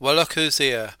Well, look who's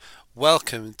here.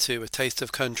 Welcome to A Taste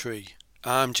of Country.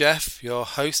 I'm Jeff, your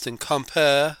host and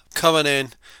compere. Come on in,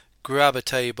 grab a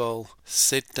table,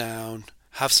 sit down,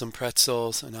 have some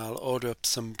pretzels, and I'll order up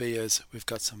some beers. We've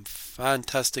got some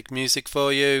fantastic music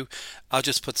for you. I'll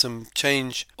just put some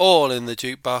change all in the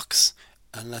jukebox,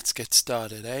 and let's get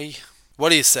started, eh? What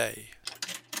do you say?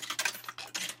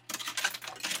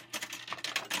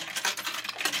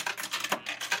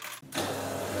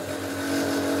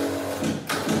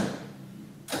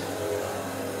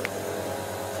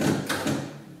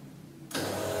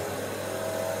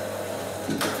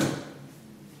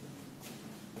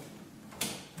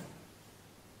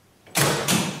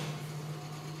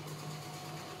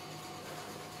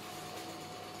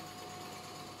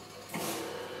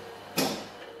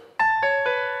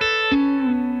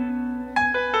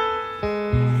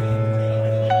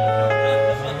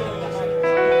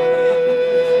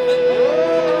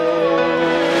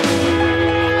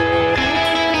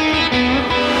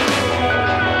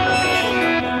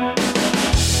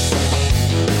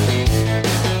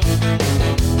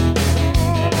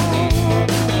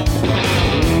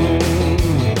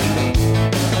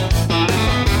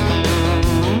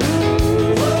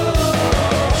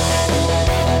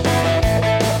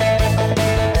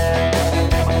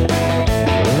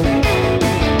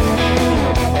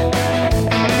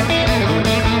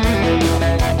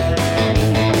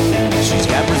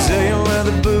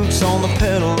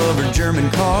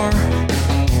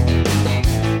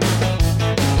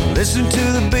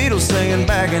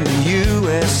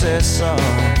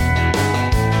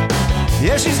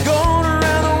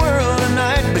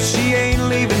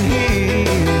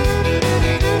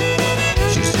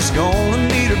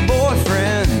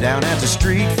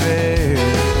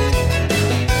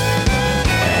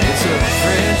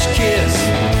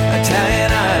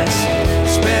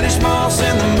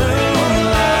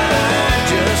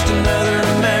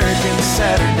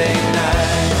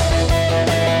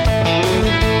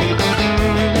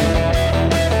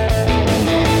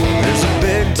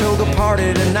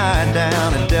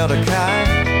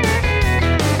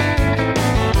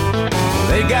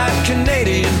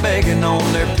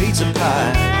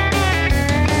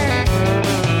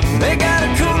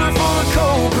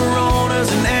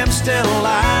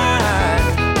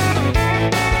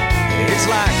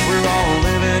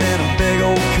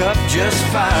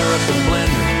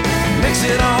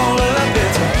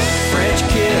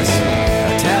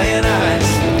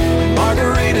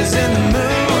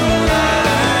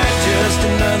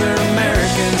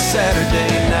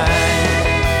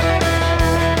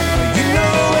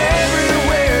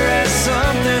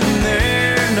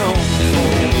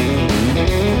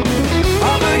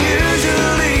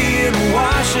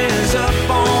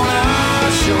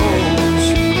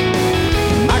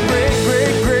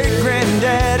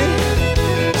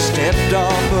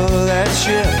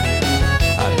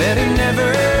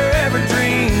 Everywhere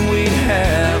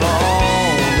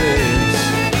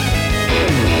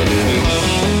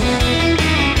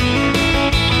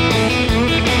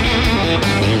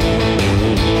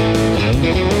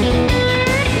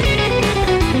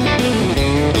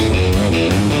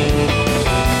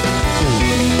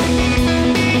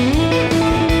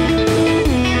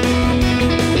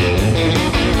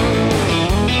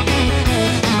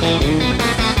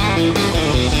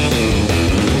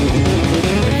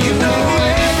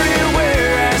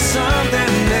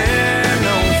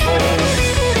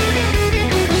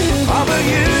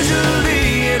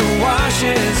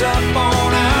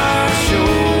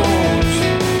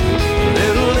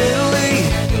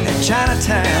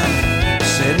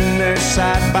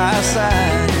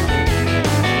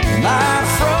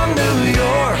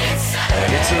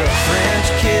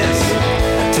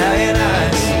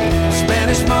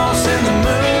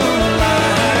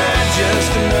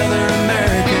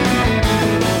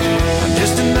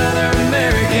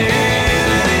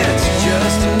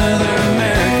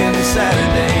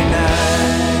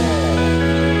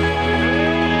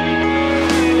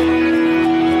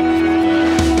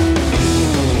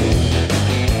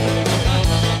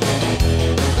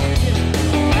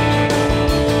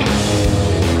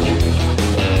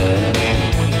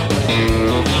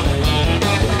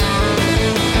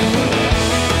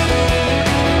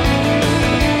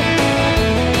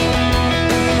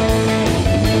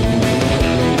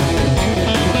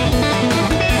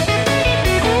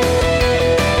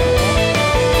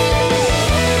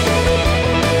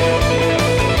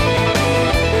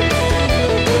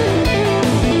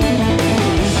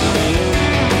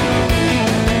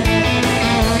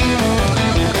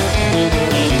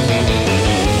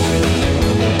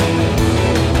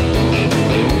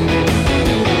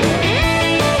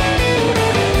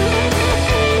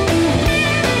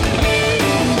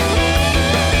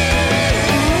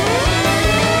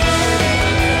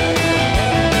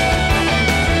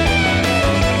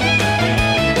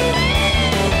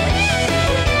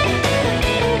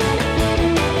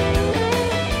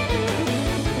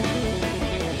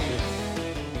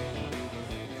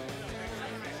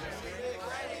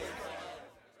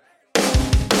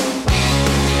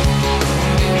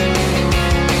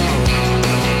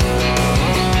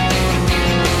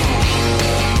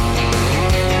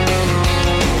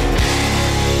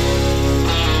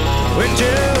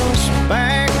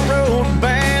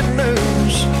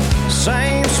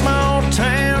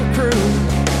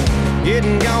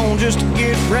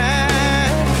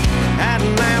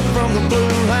the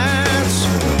blue lights,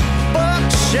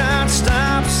 buckshot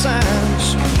stop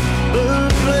signs,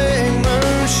 bootleg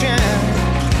moonshine,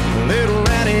 little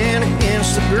ratting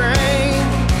against the grain,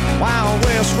 Wild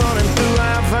West running through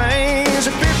our veins.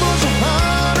 If it was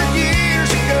 100 years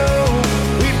ago,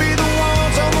 we'd be the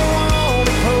ones on the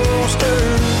wanted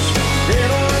posters,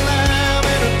 dead or alive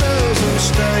in a dozen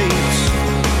states,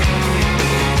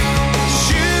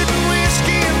 shooting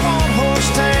whiskey in one-horse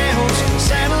towns,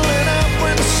 saddling up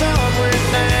when the sun went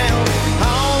down,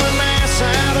 hauling ass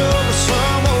out over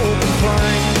some open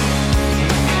plain.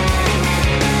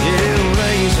 Yeah,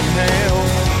 raising hell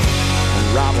and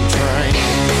robbing trains.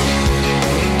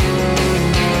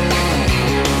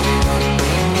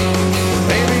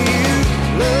 Baby, you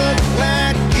look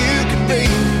like you could be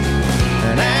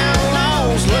an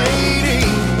outlaw's lady.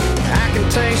 I can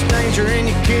taste danger in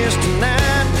your kiss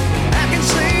tonight. I can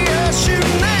see us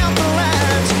shooting out the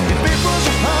lights. If it was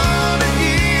 100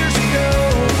 years ago,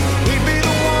 we'd be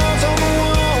the ones on the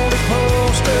wanted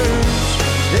posters,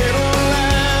 dead or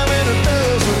alive in a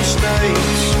dozen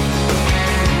states,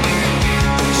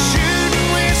 shooting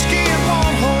whiskey in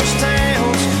one-horse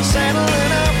towns,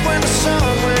 saddling up when the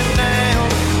sun went down,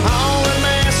 hauling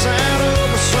ass out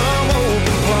over some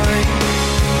open plain.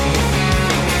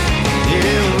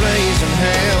 Yeah, raising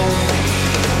hell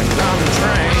and robbing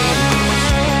trains.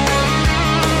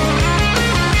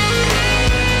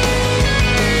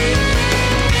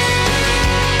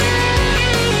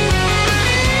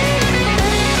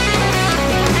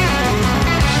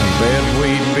 Bet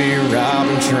we'd be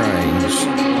robbing trains.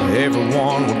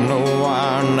 Everyone would know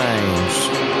our names.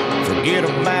 Forget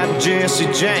about Jesse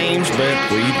James.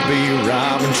 Bet we'd be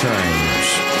robbing trains.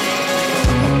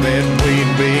 I bet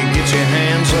we'd be get your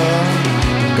hands up.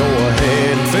 Go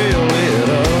ahead and fill it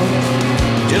up.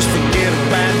 Just forget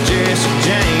about Jesse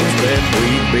James. Bet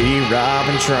we'd be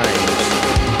robbing trains.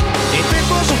 If it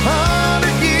was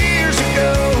 100 years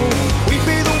ago, we'd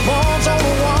be the ones on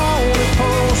the wanted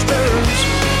posters,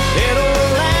 dead or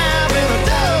alive in a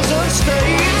dozen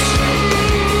states.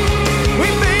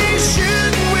 We'd be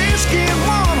shooting whiskey in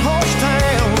one-horse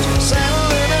towns,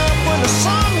 saddling up when the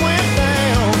sun went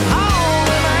down,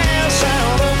 hauling ass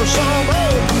out over some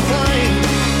open plain.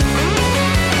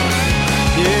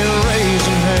 Yeah,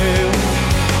 raising hell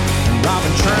and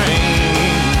robbing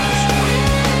trains.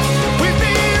 We'd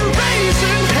be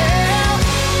raising hell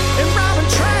and robbing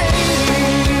trains.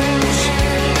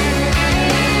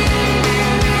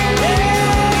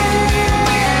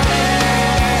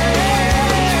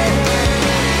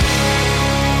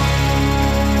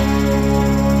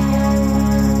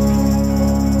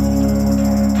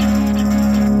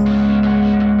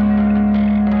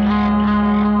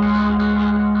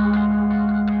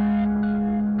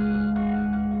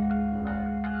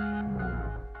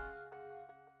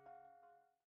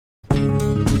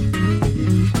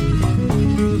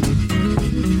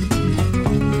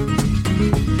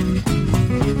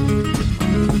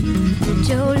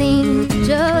 Jolene,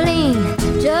 Jolene,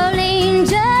 Jolene,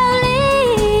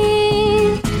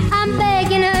 Jolene, I'm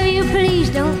begging of you, please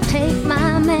don't take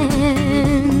my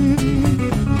man.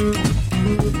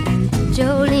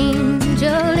 Jolene,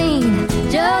 Jolene,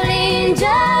 Jolene,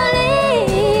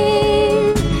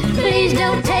 Jolene, please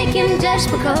don't take him just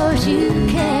because you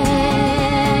can.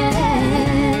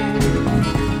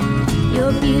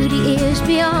 Your beauty is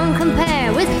beyond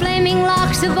compare, with flaming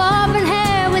locks of auburn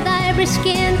hair, with ivory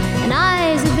skin and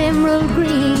eyes of emerald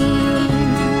green.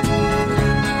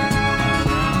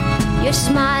 Your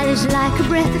smile is like a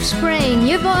breath of spring,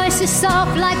 your voice is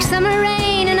soft like summer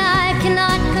rain, and I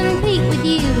cannot compete with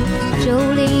you,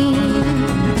 Jolene.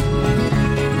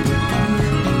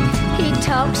 He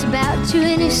talks about you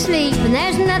in his sleep, and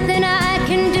there's nothing I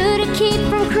can do to keep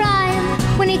from crying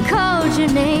when he calls your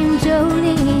name,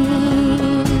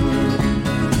 Jolene.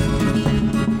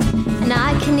 And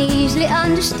I can easily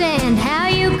understand how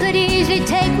you could easily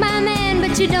take my man,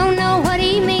 but you don't know what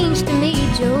he means to me,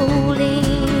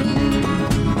 Jolene.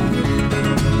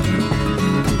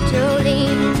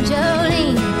 Jolene,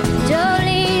 Jolene,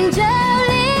 Jolene,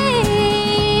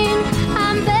 Jolene,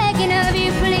 I'm begging of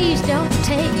you, please don't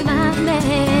take my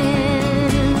man.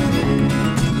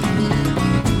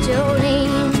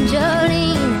 Jolene,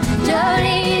 Jolene,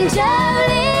 Jolene,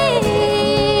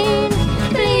 Jolene,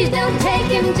 please don't take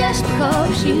him just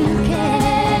because you can.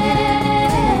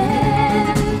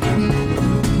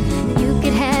 You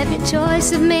could have your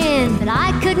choice of men, but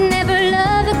I could never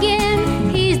love again.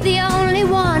 He's the only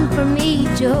one for me,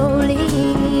 Jolene.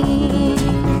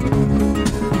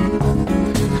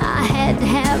 I had to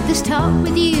have this talk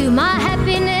with you. My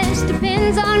happiness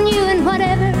depends on you, and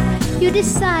whatever you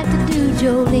decide to do,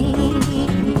 Jolene.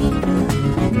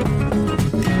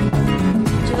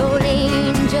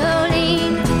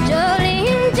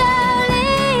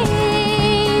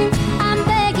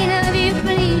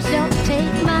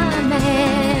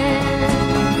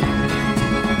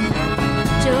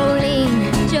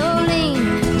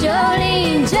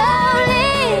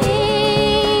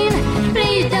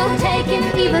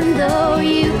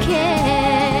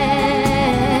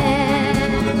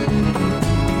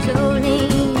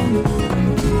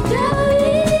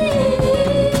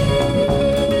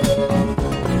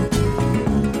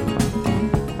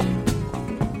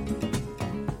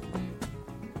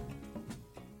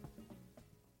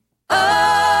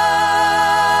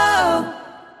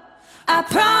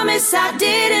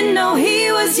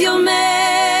 was your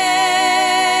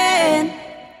man,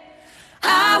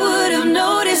 I would have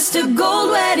noticed a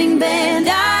gold wedding band.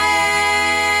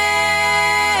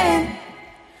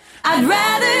 I'd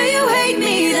rather you hate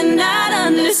me than not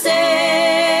understand.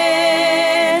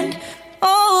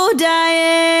 Oh,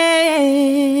 Diane,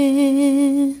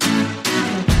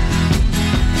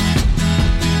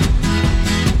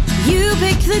 you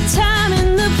picked the time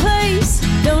and the place.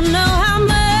 Don't know how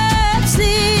much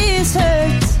this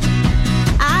hurts.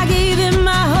 I gave him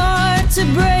my heart to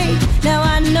break. Now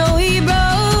I know he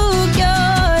broke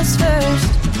yours first.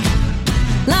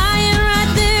 Lying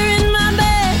right there in my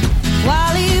bed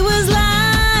while he was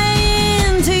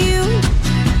lying to you,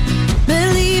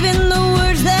 believing the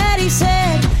words that he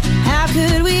said. How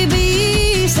could we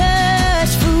be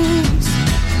such fools?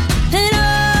 And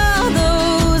all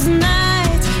those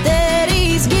nights that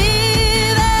he's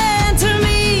given to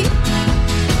me,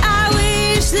 I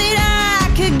wish that I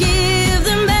could give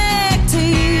them back to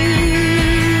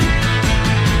you.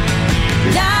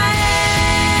 Diane,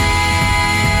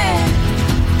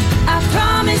 I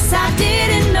promise I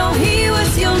didn't know he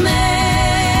was your man.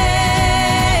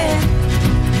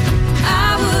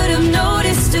 I would have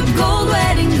noticed a gold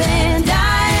wedding band. Diane,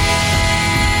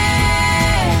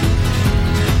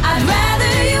 I'd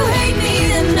rather you hate me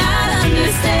than not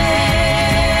understand.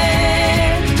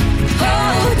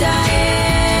 Oh,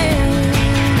 Diane,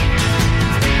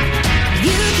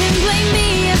 you can blame me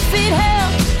if it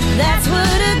helps. That's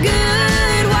what a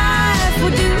good wife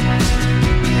would do.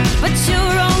 But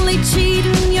you're only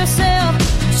cheating yourself,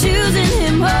 choosing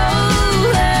him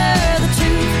over the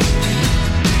truth.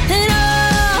 And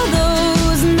all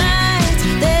those nights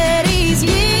that he's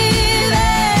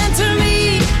given to me,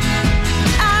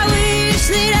 I wish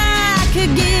that I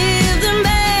could give them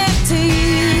back to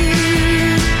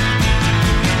you.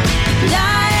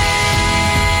 Diane,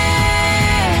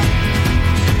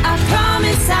 I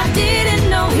promise I didn't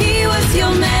know he was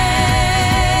your man.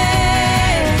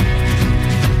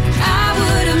 I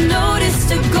would have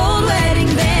noticed a gold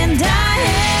wedding band. Diane,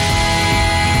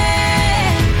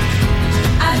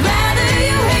 I'd rather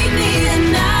you hate me than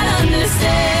not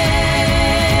understand.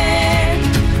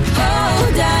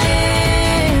 Oh,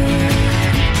 Diane.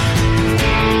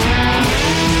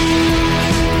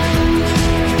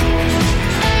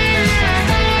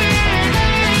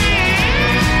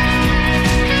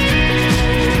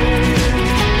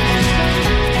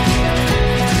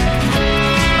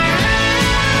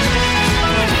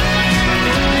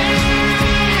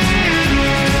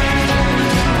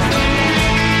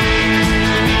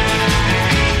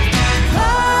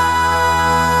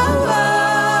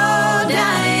 Oh,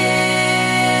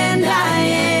 Diane,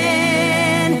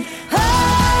 Diane. Oh,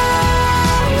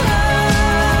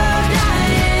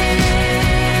 Diane.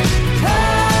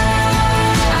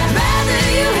 I'd rather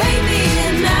you hate me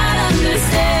than not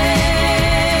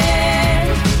understand.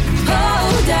 Oh,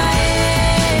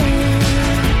 Diane.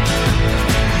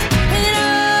 And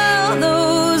all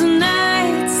those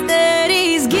nights that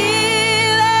he's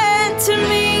given to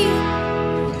me,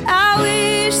 I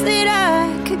wish that I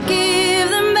could give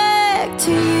them back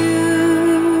to you.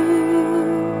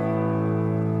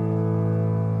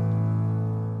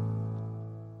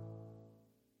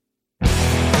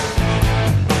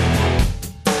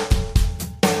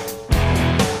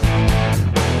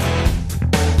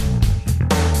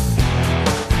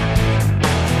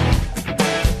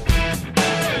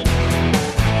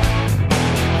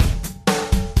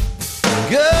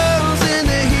 Girls in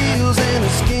the heels and a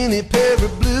skinny pair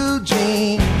of blue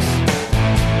jeans.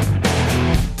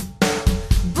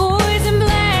 Boys in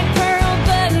black pearl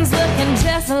buttons looking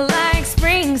just like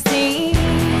Springsteen.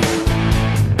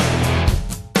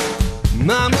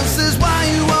 Mama says, why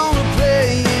you wanna play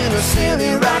in a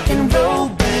silly rock and roll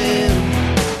band?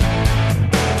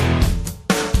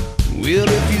 Well,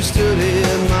 if you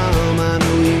studied, Mom, I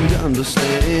know you'd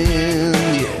understand,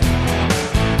 yeah.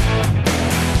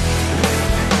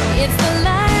 It's the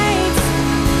lights,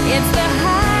 it's the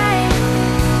high,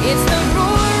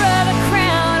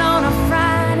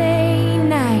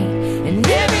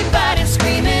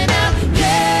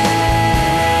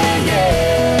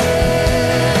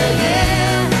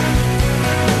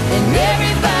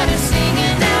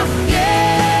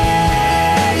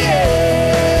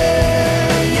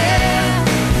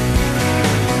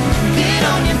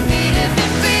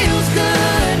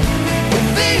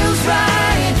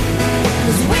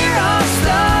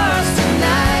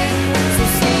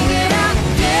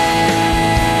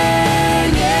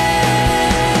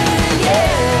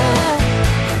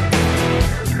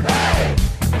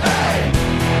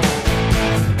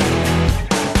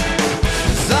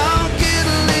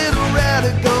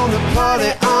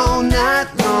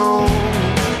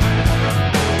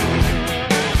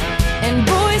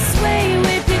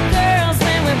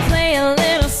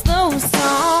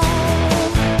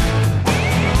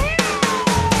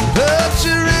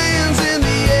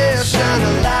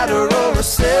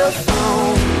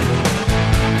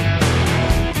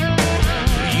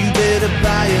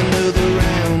 buy another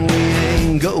round, we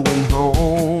ain't going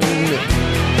home.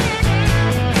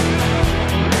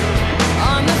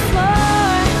 On the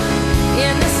floor,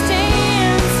 in the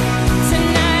stands,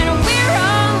 tonight we're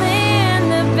all in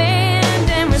the band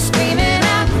and we're screaming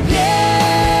out,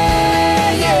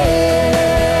 yeah, yeah,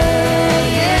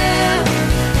 yeah.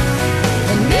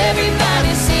 And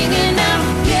everybody's singing out,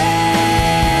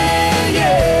 yeah,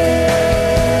 yeah,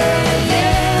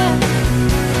 yeah.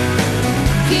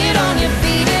 Get on your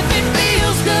feet if it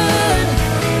feels good,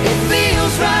 it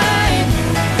feels right,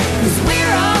 'cause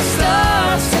we're all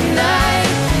stars tonight.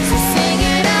 So sing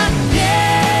it out,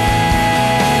 yeah,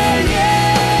 yeah,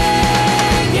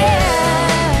 yeah.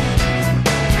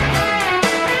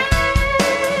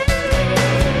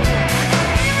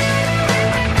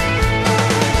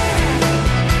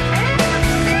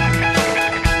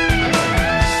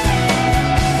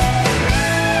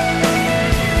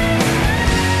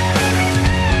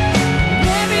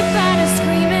 Everybody's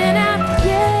screaming out,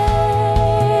 yeah,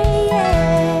 yeah,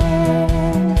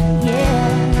 yeah.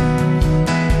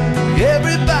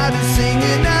 Everybody's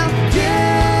singing out, yeah,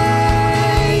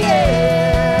 yeah,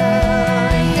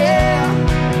 yeah.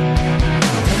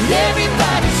 And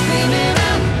everybody's screaming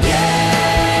out, yeah,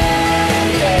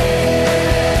 yeah,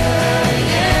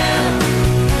 yeah.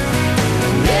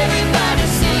 And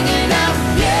everybody's singing out,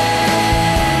 yeah,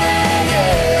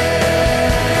 yeah,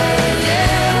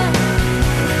 yeah.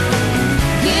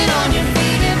 Get on your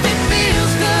feet if it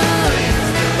feels good,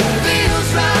 it feels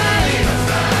right,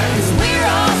 'cause we're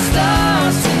all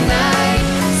stars tonight.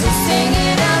 So sing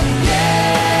it out,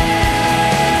 yeah,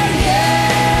 yeah,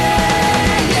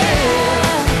 yeah.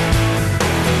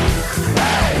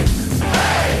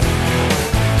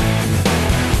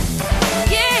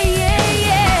 Yeah, yeah,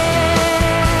 yeah.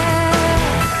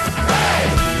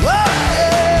 Whoa,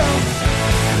 yeah.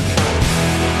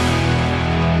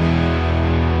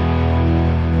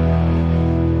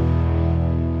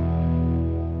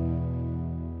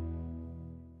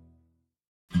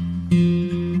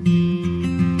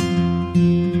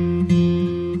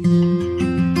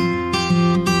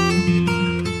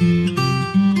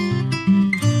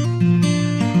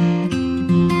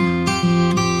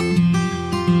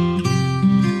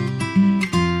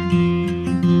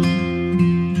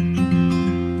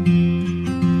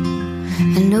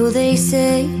 I know they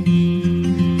say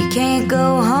you can't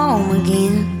go home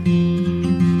again.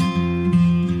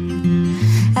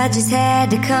 I just had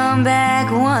to come back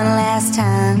one last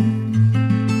time.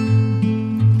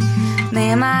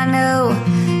 Ma'am, I know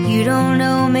you don't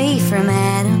know me from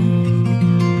Adam,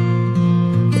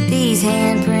 but these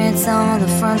handprints on the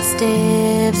front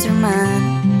steps are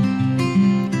mine.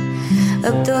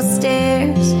 Up those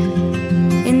stairs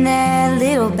in that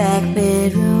little back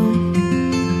bedroom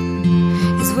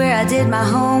is where I did my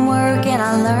homework and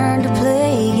I learned to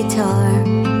play guitar.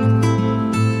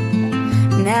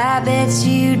 And I bet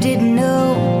you didn't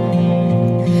know,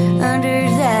 under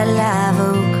that live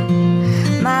oak,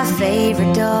 my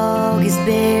favorite dog is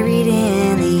buried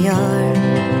in the yard.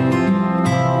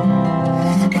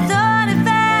 I thought if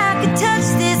I could touch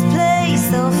this place,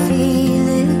 I'll feel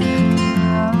it.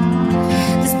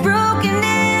 This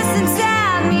brokenness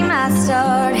inside me might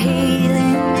start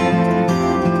healing.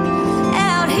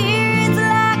 Out here it's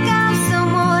like I'm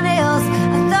someone else.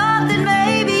 I thought that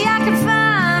maybe I could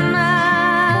find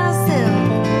myself.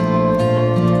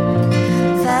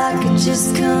 If I could just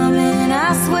come in,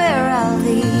 I swear I'll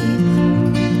leave.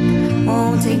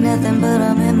 Won't take nothing but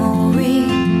a memory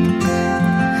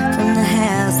from the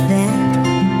house that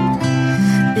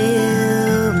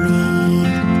built me.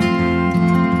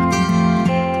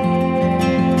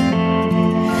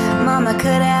 Mama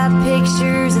cut out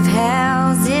pictures of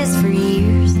houses for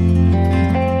years,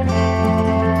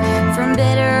 from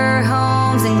Better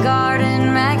Homes and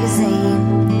Garden magazine.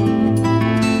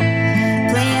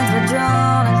 Plans were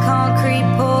drawn and concrete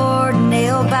poured,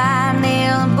 nail by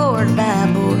nail and board by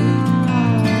board.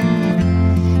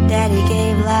 Daddy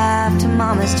gave life to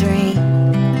Mama's dream.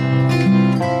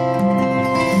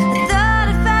 I thought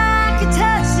if I could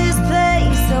touch this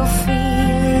place, I'll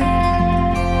feel it.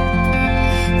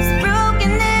 This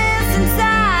brokenness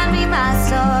inside me might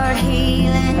start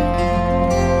healing.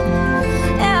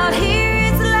 Out here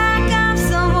it's like I'm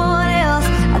someone else.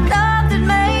 I thought that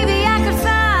maybe I could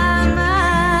find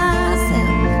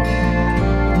myself.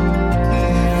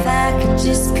 If I could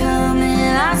just come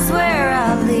in, I swear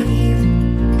I'll leave.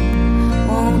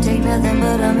 Won't take nothing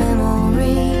but a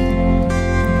memory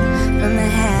from the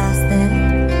house that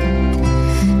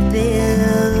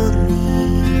built me.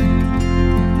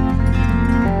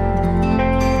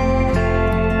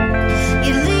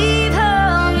 You leave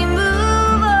home, you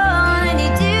move on, and you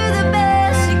do the best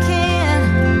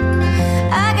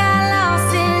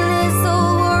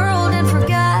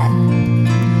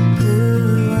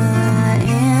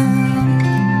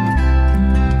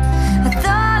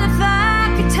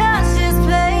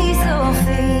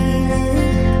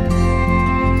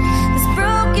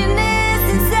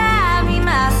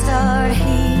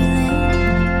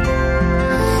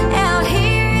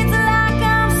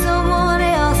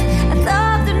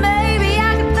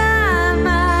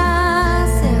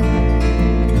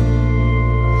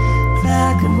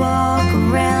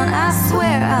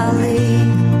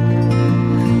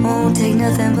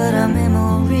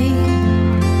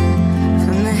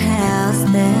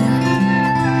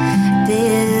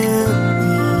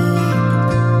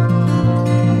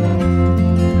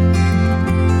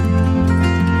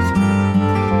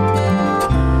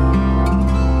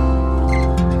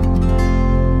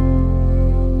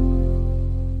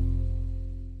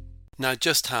Now,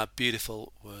 just how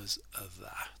beautiful was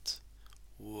that?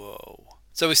 Whoa.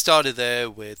 So we started there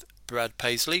with Brad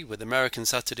Paisley with American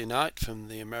Saturday Night from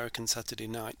the American Saturday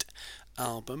Night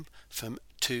album from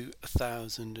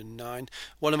 2009.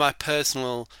 One of my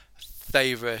personal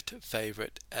favourite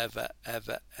ever,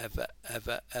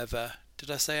 did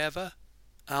I say ever?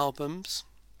 Albums.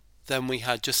 Then we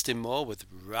had Justin Moore with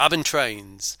Robbin'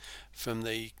 Trains from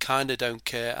the Kinda Don't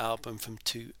Care album from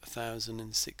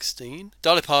 2016.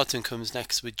 Dolly Parton comes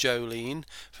next with Jolene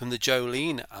from the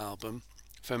Jolene album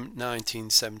from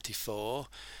 1974.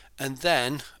 And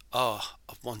then, I've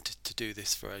wanted to do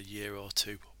this for a year or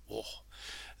two.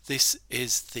 This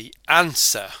is the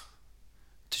answer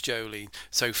to Jolene.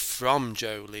 So from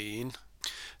Jolene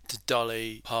to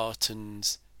Dolly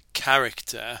Parton's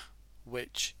character,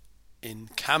 which in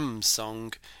Cam's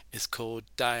song is called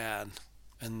Diane.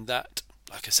 And that,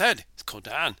 like I said, it's called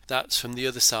Diane. That's from the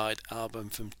Other Side album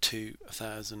from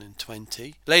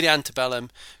 2020. Lady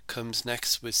Antebellum comes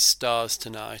next with Stars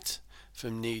Tonight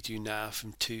from Need You Now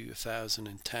from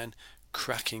 2010.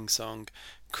 Cracking song,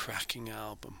 cracking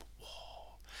album.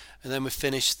 Whoa. And then we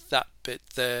finished that bit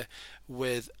there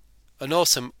with an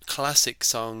awesome classic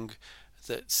song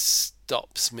that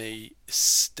stops me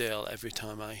still every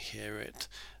time I hear it.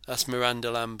 That's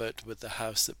Miranda Lambert with The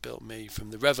House That Built Me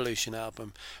from the Revolution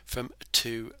album from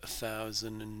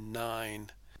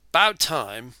 2009. About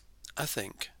time, I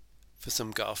think, for some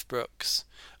Garth Brooks.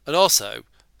 And also,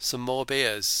 some more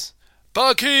beers.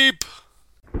 Barkeep!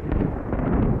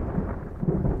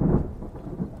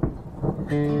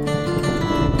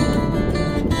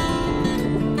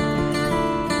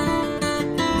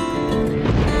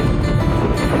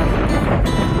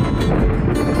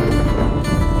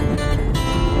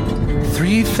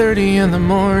 "3:30 in the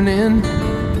morning,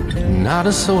 not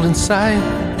a soul in sight.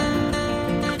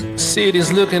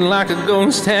 City's looking like a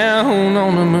ghost town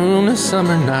on a moonless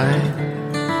summer night.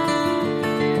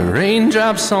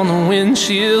 Raindrops on the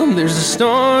windshield, there's a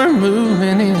storm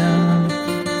moving in.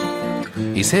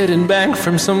 He's heading back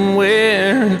from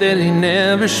somewhere that he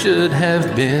never should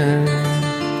have been.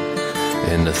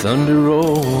 And the thunder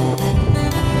rolls,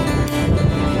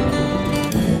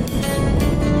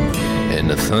 and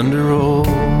the thunder rolls.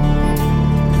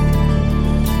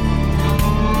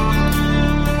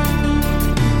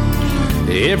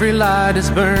 Every light is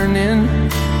burning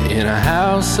in a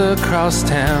house across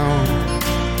town.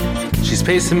 She's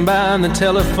pacing by the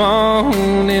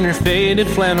telephone in her faded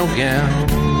flannel gown,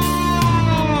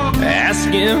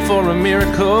 asking for a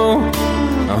miracle,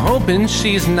 hoping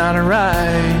she's not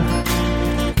right,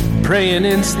 praying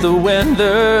it's the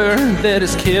weather that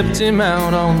has kept him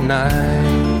out all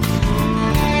night.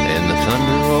 And the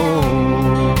thunder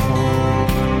rolls,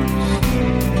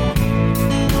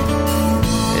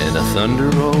 and the thunder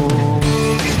rolls,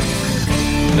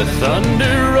 the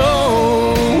thunder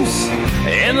rolls,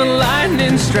 and the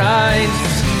lightning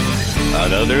strikes.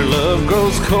 Another love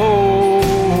grows cold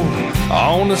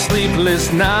on a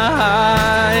sleepless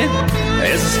night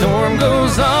as the storm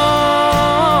goes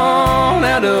on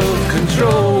out of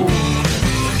control.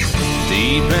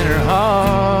 Deep in her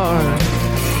heart,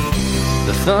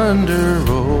 the thunder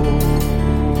rolls.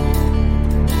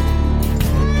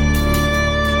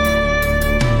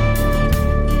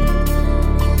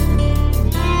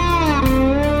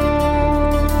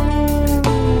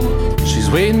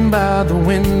 Waiting by the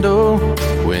window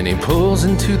when he pulls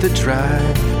into the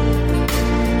drive.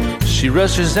 She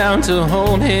rushes out to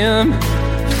hold him,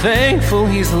 thankful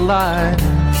he's alive.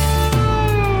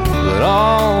 But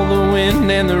all the wind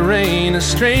and the rain, a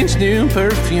strange new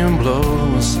perfume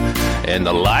blows, and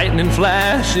the lightning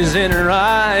flashes in her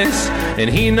eyes, and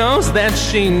he knows that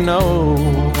she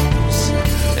knows.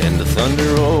 And the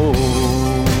thunder rolls,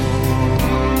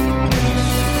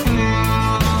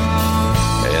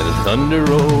 thunder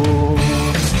rolls,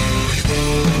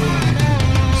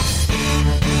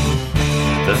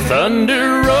 the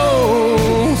thunder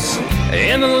rolls,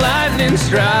 and the lightning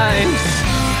strikes.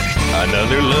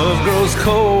 Another love grows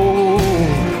cold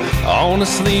on a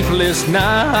sleepless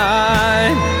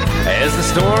night as the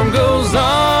storm goes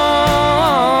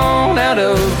on out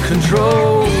of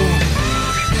control.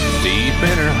 Deep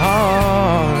in her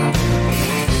heart,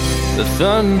 the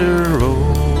thunder rolls.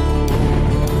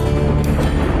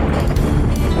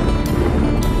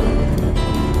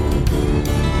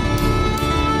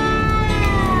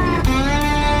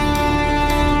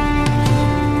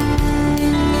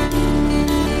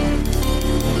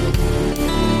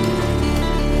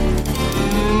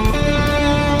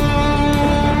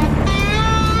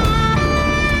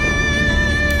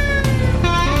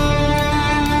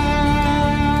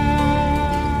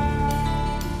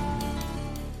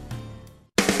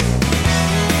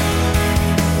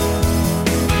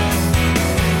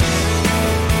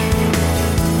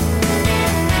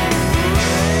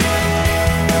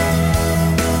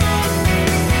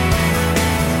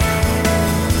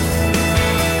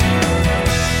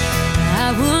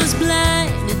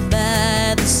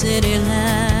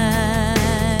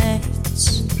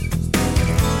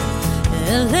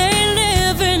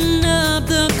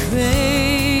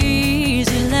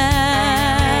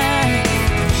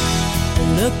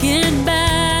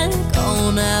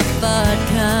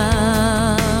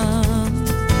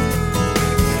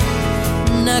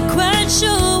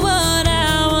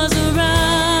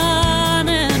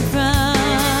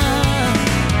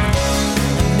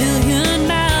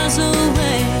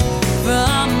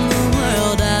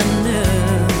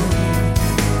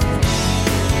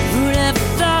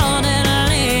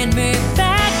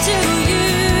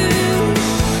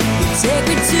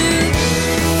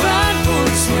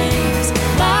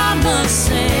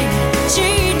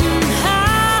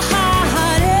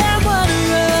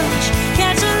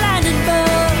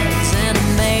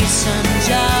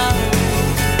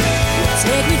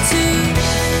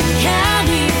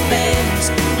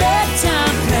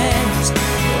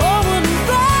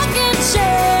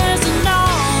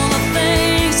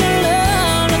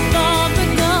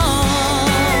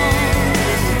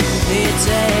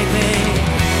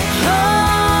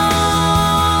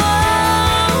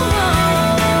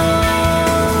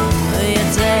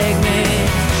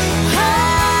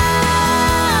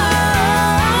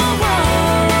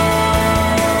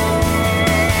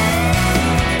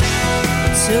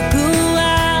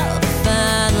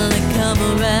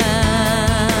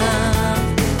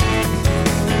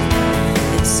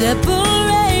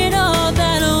 separate all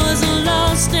that was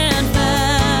lost and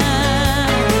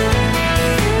found.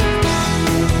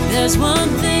 There's one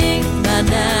thing by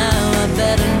now I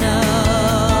better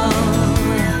know.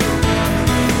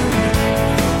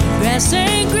 Grass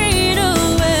ain't greener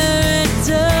where it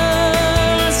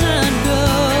doesn't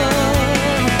grow.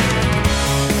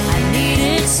 I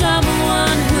needed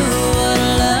someone who would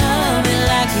love me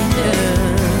like you do,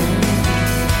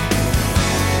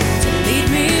 to lead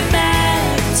me back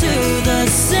to the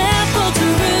simple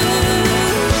truth.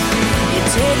 You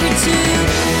take me to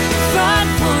front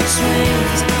porch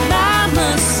swings, mama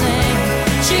sing,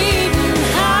 cheating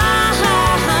high,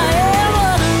 high, high. Yeah,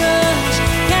 what a rush,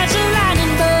 catching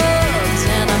lightning bugs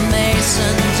and a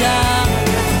mason jar.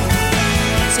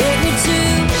 Take me to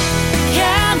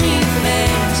county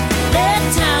fairs,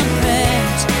 bedtime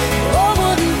prayers, old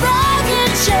wooden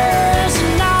rocking chairs,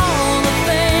 and all the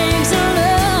things I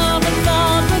loved and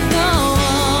thought were gone.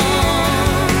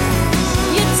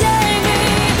 You take me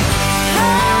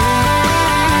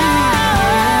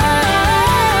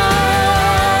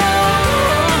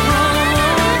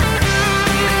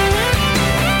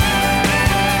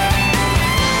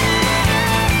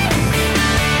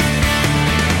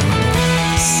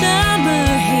summer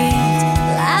heat,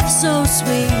 life so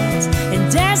sweet, and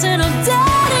dancing on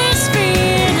daddy's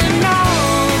feet, and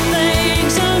all the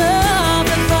things I love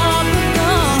and thought were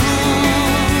gone.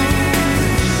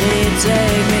 You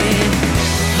take me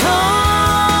home.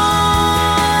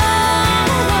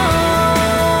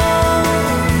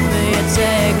 You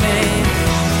take me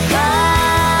home.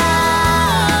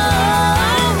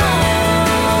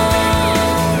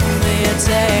 You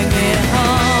take me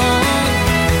home.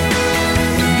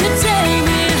 You take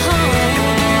me home.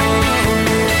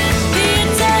 You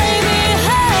take me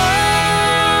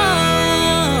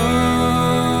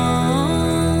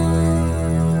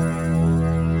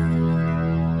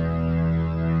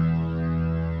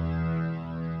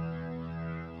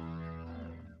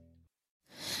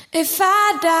If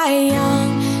I die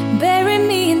young, bury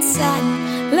me in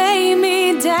satin, lay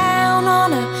me down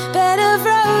on a bed of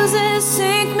roses,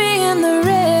 sink me in the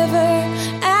river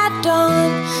at dawn,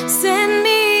 send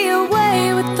me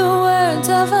away with the words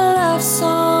of a love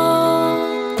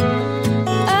song.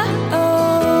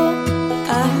 Oh,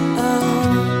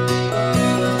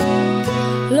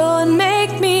 Lord,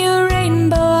 make me a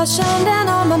rainbow, I'll shine down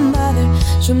on my mother.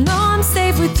 She'll know I'm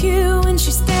safe with you when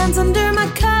she stands under my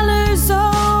colors.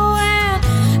 Oh,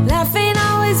 and life ain't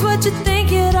always what you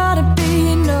think it ought to be,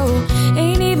 you know.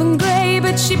 Ain't even gray,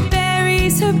 but she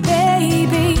buries her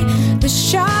baby. The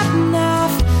sharp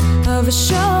knife of a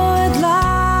short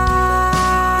life.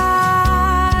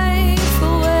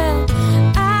 Well,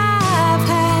 I've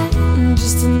had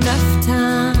just enough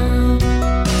time.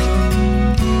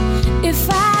 If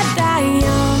I die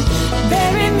young,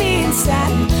 bury me in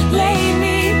satin, lay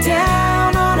me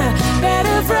down on a bed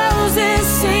of roses,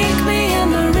 sink me in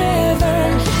the river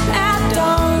at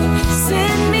dawn,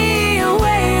 send me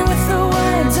away with the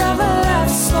words of a love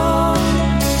song.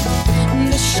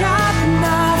 The sharp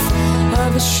knife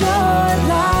of a short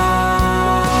life.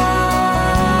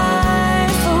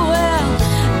 Well,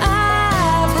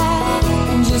 I've had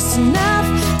just enough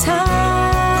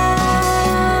time,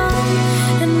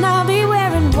 and I'll be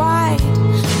wearing white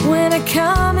when I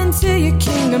come into your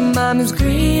kingdom. I'm as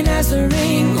green as the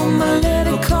ring on my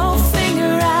little cold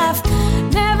finger. I've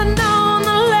never known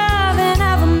the loving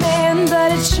of a man,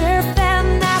 but it sure felt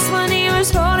nice when he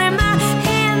was holding my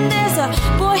hand. There's a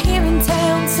boy here in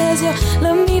town says you'll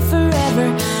love me forever.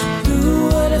 Who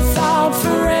would have thought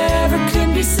forever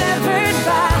could be severed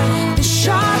by the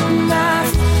sharp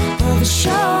knife of a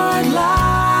short life?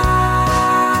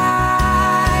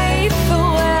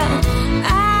 Well,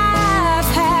 I've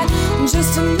had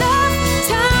just enough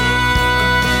time.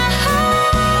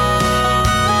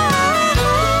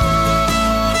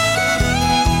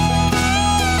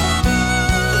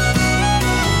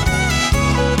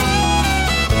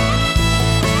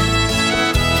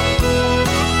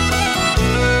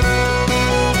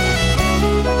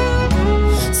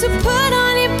 So put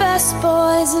on your best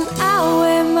boys and I'll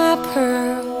wear my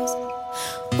pearls.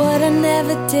 What I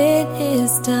never did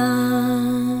is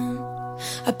done.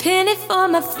 A penny for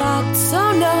my thoughts,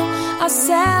 oh no, I'll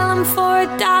sell them for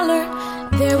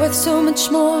 $1. They're worth so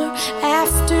much more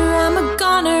after I'm a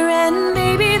goner, and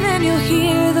maybe then you'll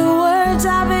hear the words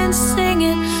I've been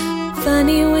singing.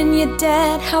 Funny when you're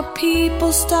dead how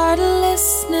people start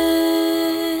listening.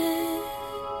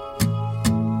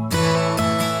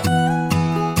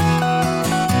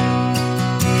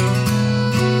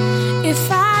 If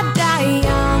I die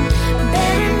young,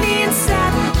 bury me in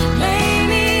satin, lay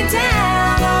me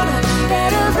down on a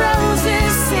bed of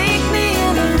roses.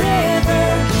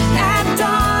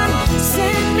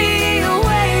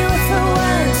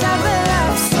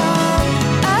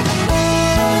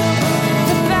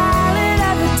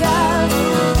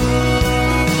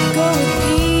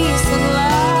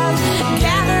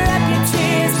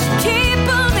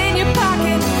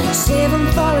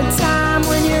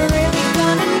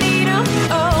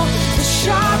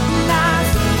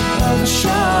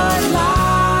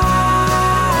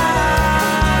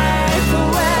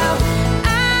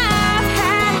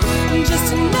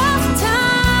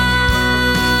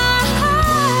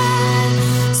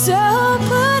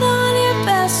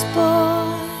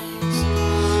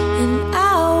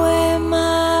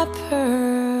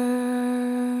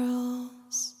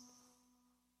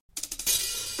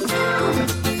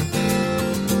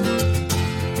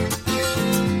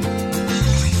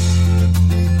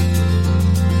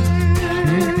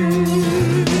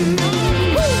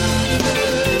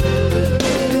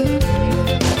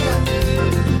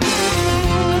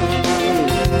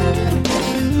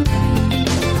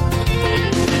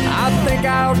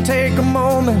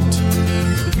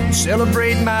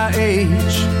 celebrate my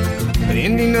age, the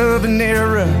ending of an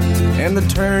era and the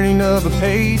turning of a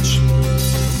page.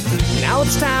 Now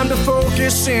it's time to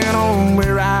focus in on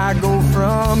where I go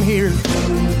from here.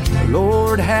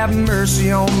 Lord, have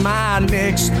mercy on my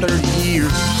next 30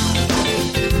 years.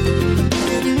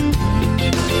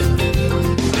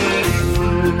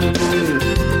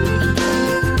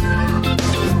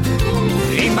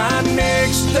 In my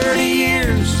next 30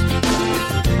 years,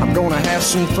 I'm gonna have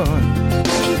some fun.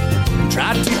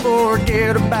 Try to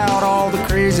forget about all the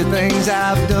crazy things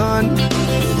I've done.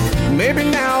 Maybe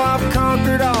now I've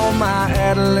conquered all my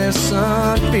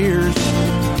adolescent fears,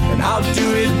 and I'll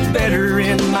do it better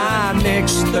in my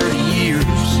next 30 years.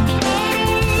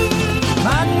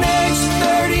 My next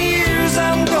 30 years,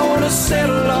 I'm gonna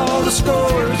settle all the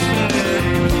scores.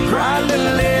 Cry a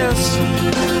little less,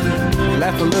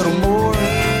 laugh a little more.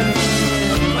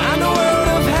 Find a world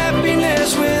of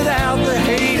happiness without the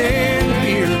hate and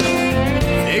fear.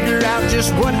 Figure out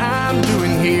just what I'm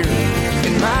doing here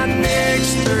in my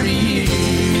next 30 years.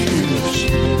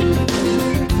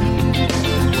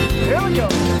 Here we go.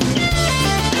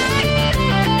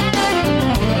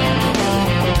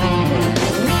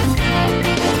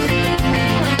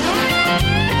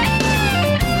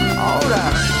 All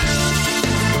right.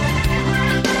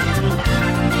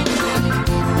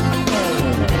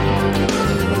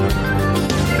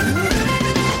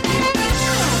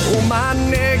 For my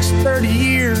next 30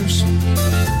 years,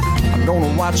 I'm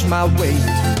gonna watch my weight,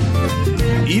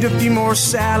 eat a few more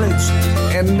salads,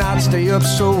 and not stay up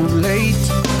so late.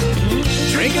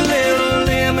 Drink a little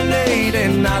lemonade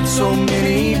and not so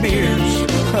many beers.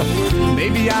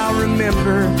 Maybe I'll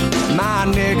remember my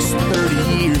next 30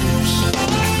 years.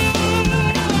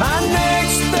 My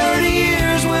next 30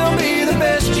 years will be the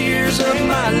best years of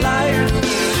my life.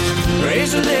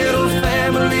 Raise a little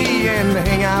family and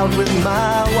hang out with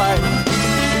my wife.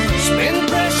 Spend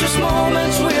precious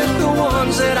moments with the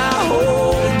ones that I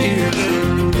hold dear.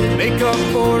 Make up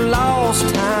for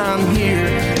lost time here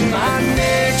in my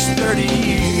next 30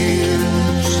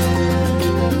 years.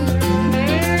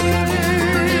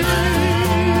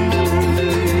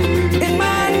 In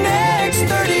my next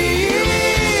 30 years.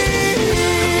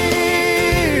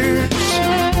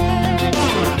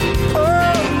 Oh,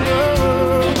 oh.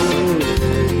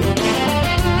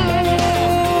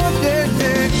 Yeah,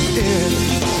 yeah, yeah.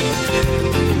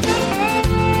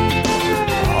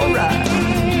 All right.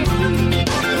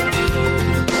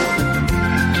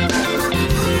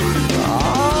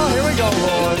 Oh, here we go,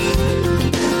 boys.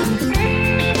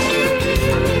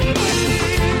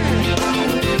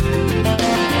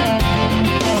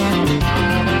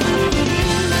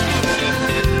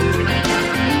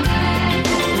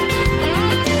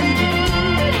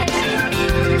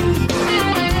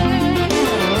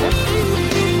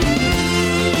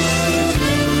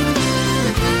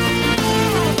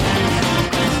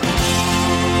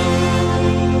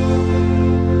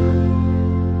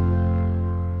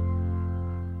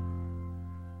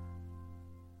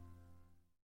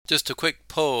 Just a quick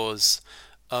pause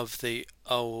of the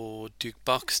old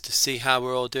jukebox to see how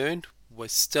we're all doing. We're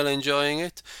still enjoying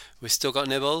it. We've still got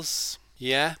nibbles.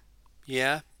 Yeah.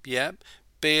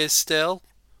 Beers still.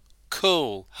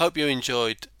 Cool. Hope you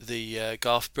enjoyed the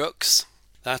Garth Brooks.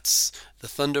 That's the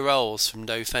Thunder Rolls from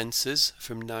No Fences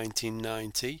from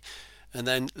 1990. And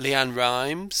then LeAnn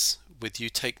Rimes with You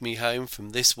Take Me Home from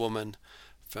This Woman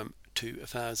from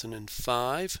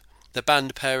 2005. The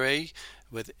Band Perry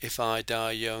with If I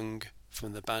Die Young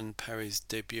from the Band Perry's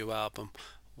debut album.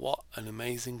 What an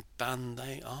amazing band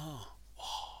they are.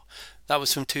 Wow. That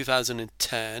was from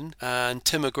 2010. And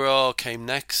Tim McGraw came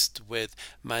next with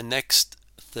My Next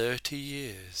 30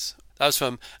 Years. That was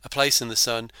from A Place in the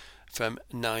Sun from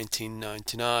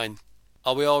 1999.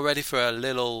 Are we all ready for a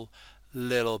little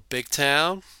Big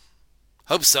Town?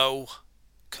 Hope so.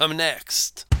 Come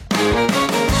next.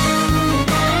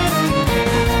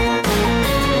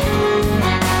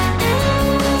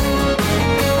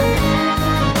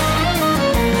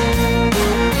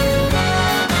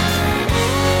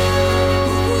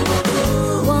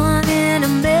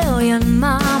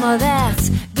 Mama, that's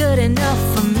good enough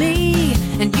for me.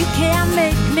 And you can't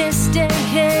make me stay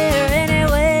here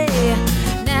anyway.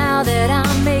 Now that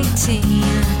I'm 18,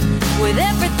 with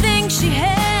everything she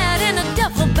had in a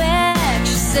duffel bag,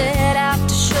 she set out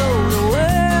to show the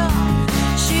world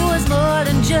she was more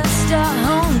than just a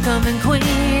homecoming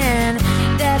queen,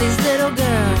 Daddy's little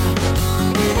girl.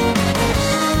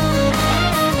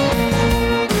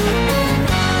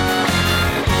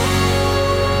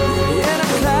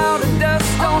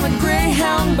 On a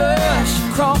Greyhound bus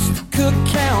across the Cook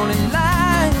County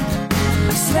line,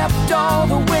 I slept all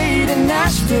the way to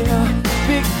Nashville,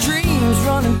 big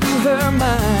her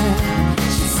mind.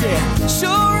 She said,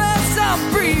 sure as I'm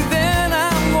breathing,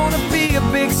 I'm gonna be a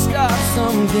big star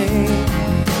someday.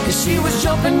 Cause she was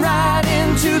jumping right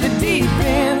into the deep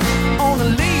end on a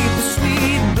leap of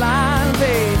sweet blind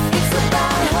faith. It's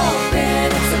about hoping,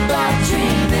 it's about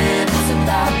dreaming, it's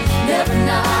about never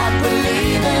not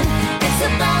believing. It's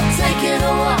about taking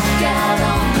a walk out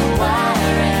on the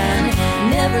wire and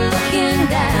never looking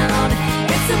down.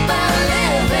 It's about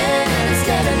living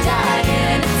instead of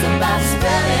dying. It's about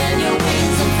spreading your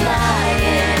wings and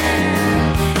flying.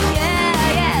 Yeah,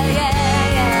 yeah,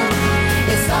 yeah,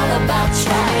 yeah. It's all about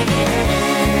trying.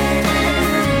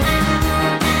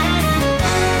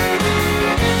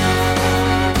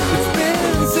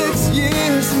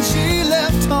 Since she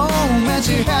left home and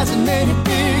she hasn't made it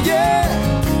big yet.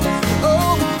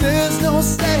 Oh, but there's no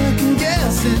second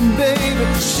guessing, baby.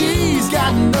 She's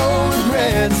got no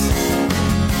regrets.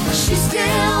 She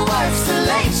still works the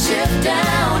late shift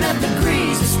down at the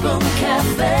Greasy Spoon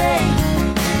Cafe.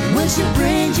 When she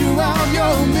brings you out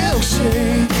your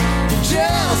milkshake, you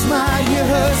just might hear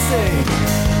her say,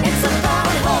 it's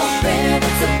about hoping,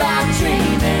 it's about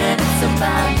dreaming, it's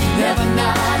about never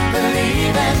not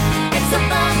believing. It's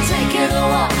about taking a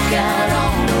walk out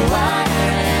on the wire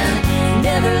and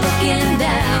never looking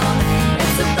down.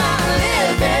 It's about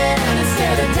living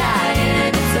instead of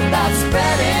dying. It's about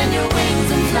spreading your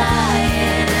wings and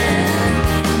flying.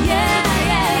 Yeah,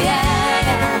 yeah, yeah,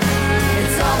 yeah.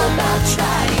 It's all about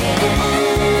trying.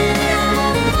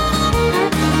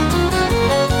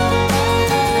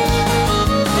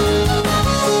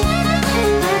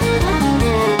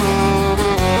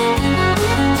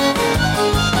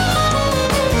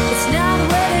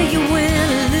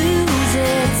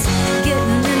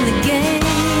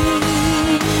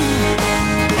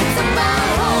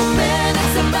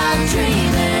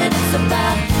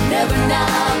 Never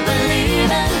not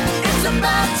believing. It's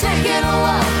about taking a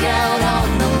walk out on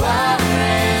the wire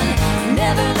and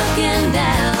never looking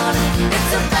down.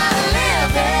 It's about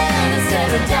living instead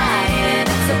of dying.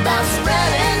 It's about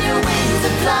spreading your wings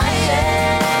and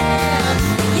flying.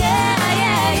 Yeah,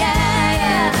 yeah, yeah,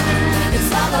 yeah. It's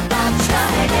all about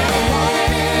trying.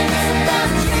 It's about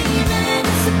dreaming.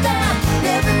 It's about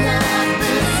never not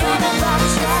believing. It's all about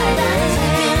trying.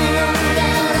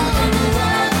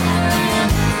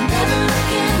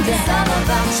 It's all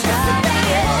about trying.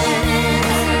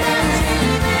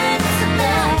 It's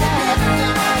about never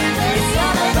not. It's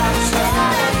all about trying.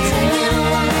 Taking a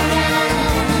walk out on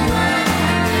the wire,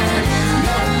 never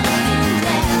looking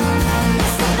down.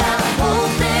 It's about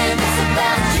hoping. It's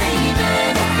about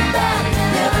dreaming. It's about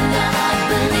never not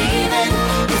believing.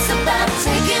 It's about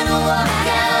taking a walk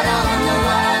out on the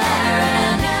wire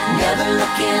and never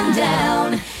looking down.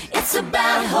 It's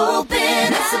about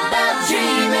hoping. It's about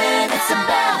dreaming. It's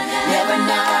about never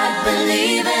not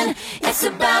believing. It's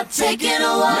about taking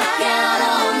a walk out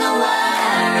on the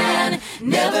wire and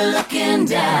never looking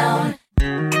down.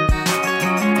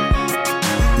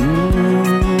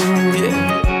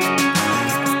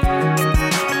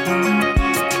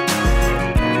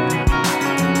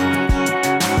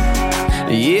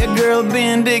 Yeah, girl,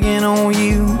 been digging on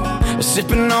you,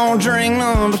 sipping on drink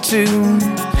number 2.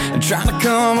 Trying to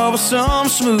come up with something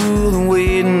smooth and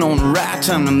waiting on the right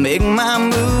time to make my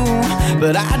move.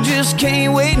 But I just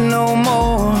can't wait no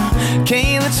more.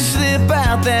 Can't let you slip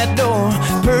out that door.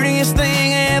 Prettiest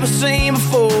thing I ever seen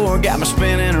before. Got me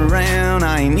spinning around,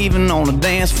 I ain't even on the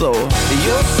dance floor.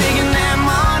 You're shaking that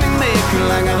money maker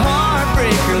like a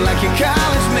heartbreaker, like your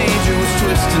college major was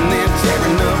twisting and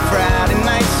tearing up Friday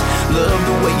nights. Love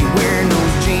the way you wearing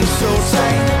those jeans so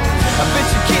tight. I bet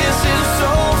your kiss is a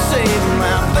soul saver,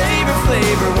 my favorite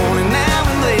flavor. Want it now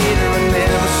and later. I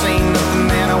never seen nothing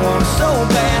that I want so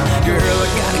bad. Girl, I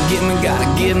gotta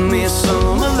give me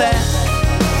some of that.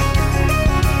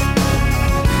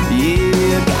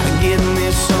 Yeah, gotta give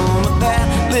me some of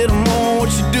that. Little more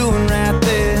what you doing right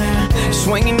there.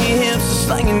 Swinging your hips and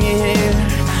slinging your hair.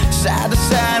 Side to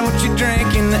side, what you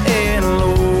drink in the air.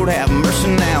 Lord have mercy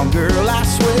now, girl, I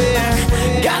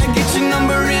swear. Gotta get your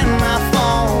number in my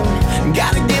phone.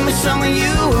 Gotta give me some of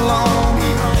you alone.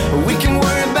 We can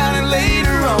worry about it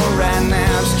later on. Right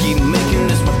now, just keep making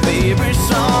this my favorite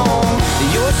song.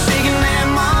 You're shaking that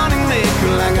money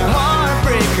maker like a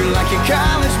heartbreaker, like your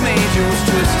college major was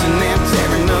twisting and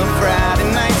tearing up Friday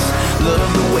nights. Love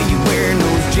the way you wearing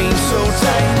those jeans so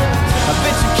tight. I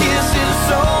bet you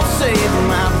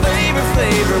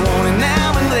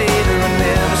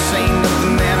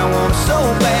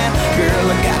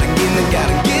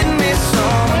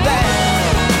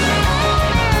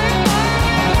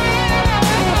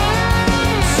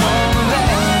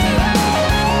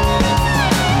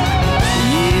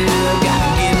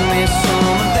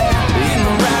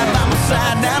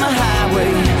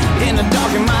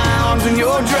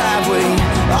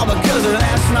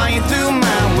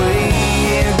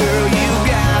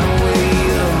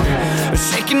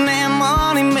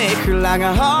her like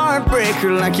a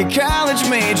heartbreaker, like your college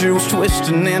major was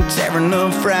twisting and tearing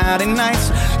up Friday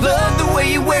nights. Love the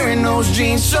way you're wearing those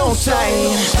jeans so tight.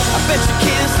 I bet your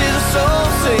kiss is a soul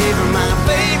saver, my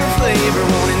favorite flavor.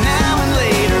 Want it now and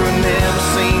later. I've never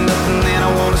seen nothing that I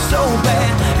want it so bad.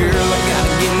 Girl, I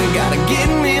gotta get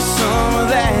me some of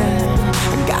that.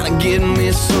 I gotta get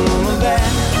me some of that.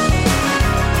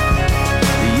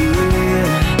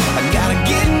 Yeah, I gotta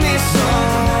get me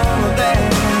some of that.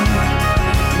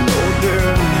 No,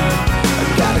 girl, I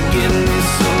gotta get me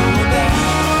some of that.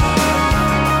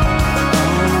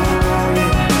 Oh,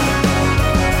 yeah.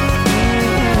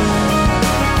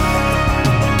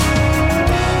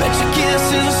 Bet your kiss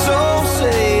is a soul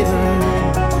saver,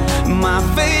 my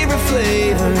favorite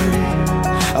flavor.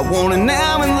 I want it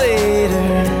now and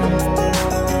later.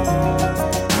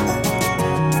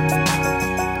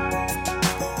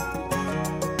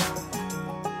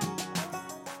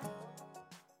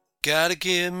 Gotta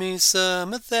give me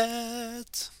some of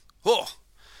that. Oh,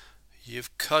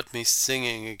 you've caught me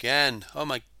singing again. Oh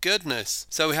my goodness.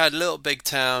 So we had Little Big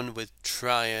Town with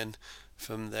Tryin'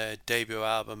 from their debut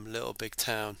album Little Big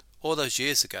Town all those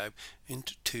years ago in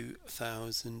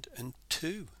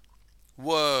 2002.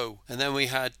 Whoa. And then we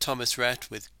had Thomas Rhett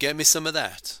with Get Me Some of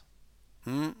That.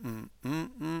 From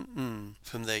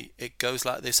the It Goes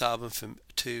Like This album from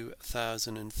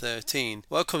 2013.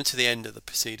 Welcome to the end of the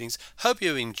proceedings. Hope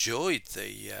you enjoyed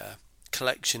the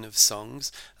collection of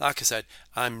songs. Like I said,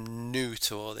 I'm new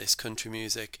to all this country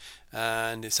music,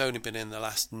 and it's only been in the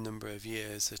last number of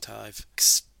years that I've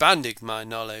expanded my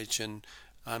knowledge, and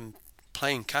I'm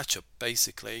playing catch up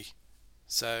basically.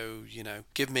 So, you know,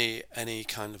 give me any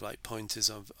kind of like pointers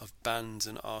of bands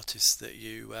and artists that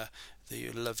you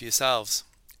love yourselves,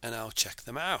 and I'll check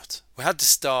them out. We had to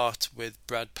start with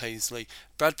Brad Paisley.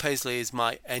 Brad Paisley is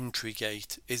my entry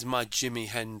gate, is my Jimi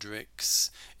Hendrix,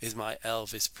 is my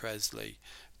Elvis Presley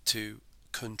to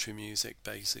country music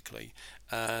basically.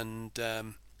 And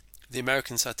the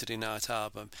American Saturday Night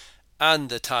album and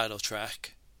the title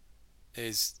track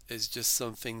is just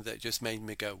something that just made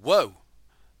me go, whoa,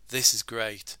 this is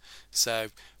great. So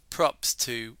props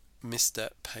to Mr.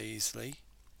 Paisley,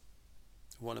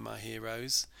 one of my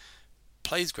heroes.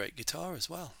 Plays great guitar as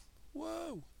well.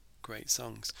 Whoa, great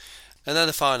songs. And then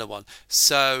the final one.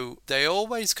 So they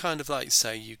always kind of like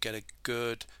say you get a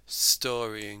good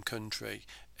story in country.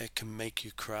 It can make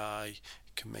you cry,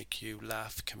 it can make you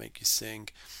laugh, it can make you sing.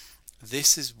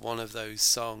 This is one of those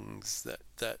songs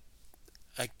that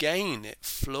again, it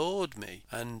floored me,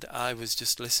 and I was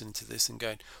just listening to this and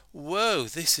going, whoa,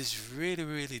 this is really,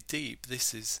 really deep.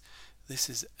 This is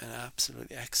an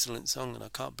absolutely excellent song, and I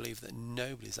can't believe that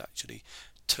nobody's actually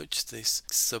touched this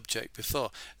subject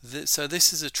before. So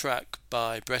this is a track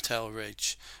by Brett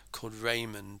Elderidge called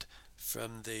Raymond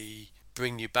from the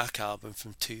Bring You Back album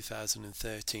from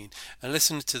 2013. And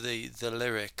listen to the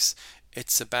lyrics.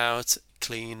 It's about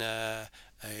cleaner,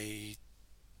 a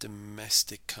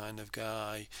domestic kind of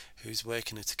guy who's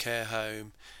working at a care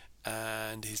home,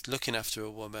 and he's looking after a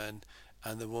woman,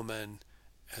 and the woman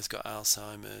has got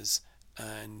Alzheimer's,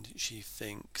 and she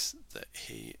thinks that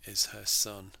he is her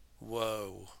son.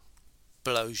 Whoa,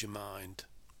 blows your mind,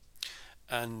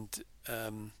 and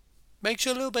makes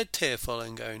you a little bit tearful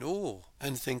and going, oh,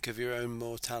 and think of your own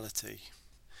mortality,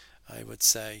 I would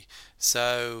say.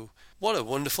 So what a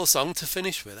wonderful song to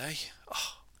finish with, eh?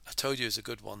 Oh, I told you it was a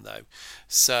good one though.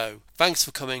 So thanks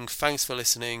for coming, thanks for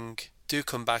listening. Do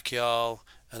come back, y'all,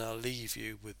 and I'll leave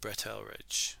you with Brett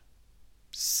Elderidge.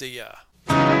 See ya.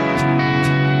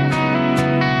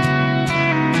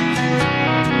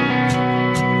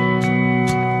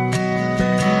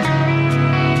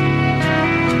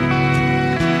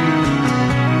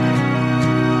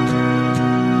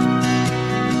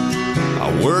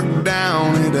 Work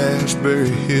down at Ashbury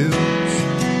Hills,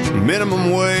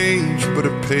 minimum wage, but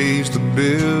it pays the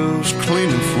bills.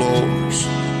 Cleaning floors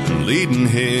and leading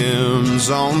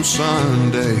hymns on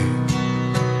Sunday.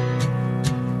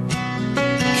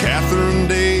 Catherine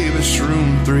Davis,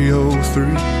 room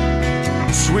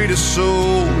 303, sweetest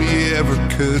soul you ever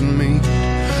could meet.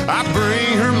 I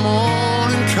bring her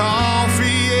morning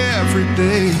coffee every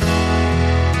day.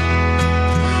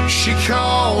 She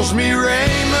calls me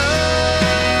Raymond.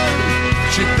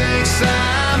 She thinks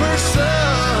I'm her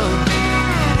son.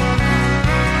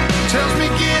 Tells me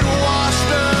get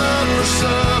washed up for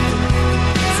supper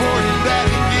before your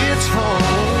daddy gets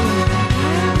home.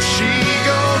 She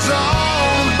goes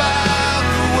on about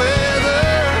the weather,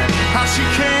 how she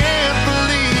can't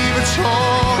believe it's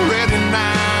already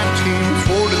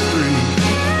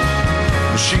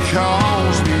 1943. She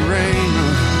calls me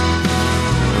Raymond,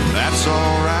 and that's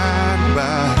alright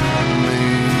by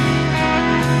me.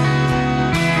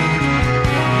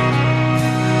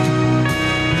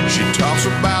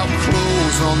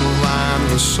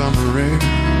 summer air,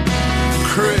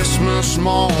 Christmas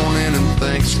morning and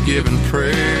Thanksgiving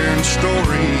prayer, and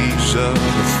stories of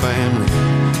a family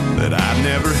that I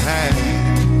never had.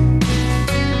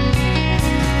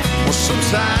 Well,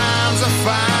 sometimes I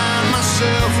find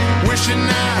myself wishing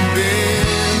I'd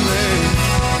been there.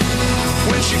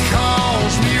 When she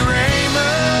calls me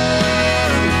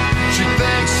Raymond, she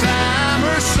thinks I'm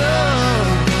her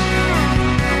son.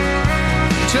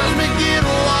 Tells me get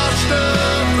washed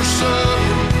up for supper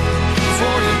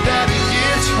before your daddy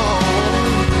gets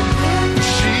home.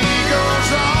 She goes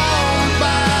on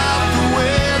about the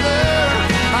weather,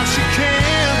 how she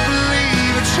can't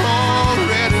believe it's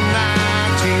already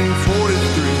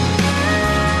 1943.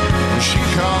 And she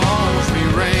calls me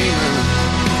Raymond,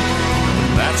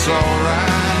 and that's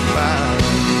alright by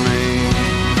me.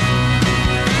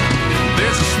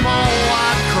 There's a small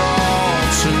white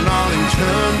cross in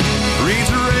Arlington, reads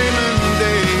Raymond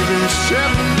Davis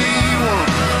 71.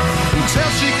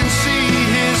 Until she can see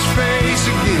his face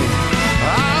again,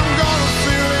 I'm gonna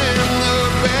fill in the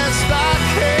best I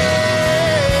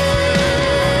can.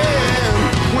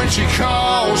 When she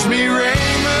calls me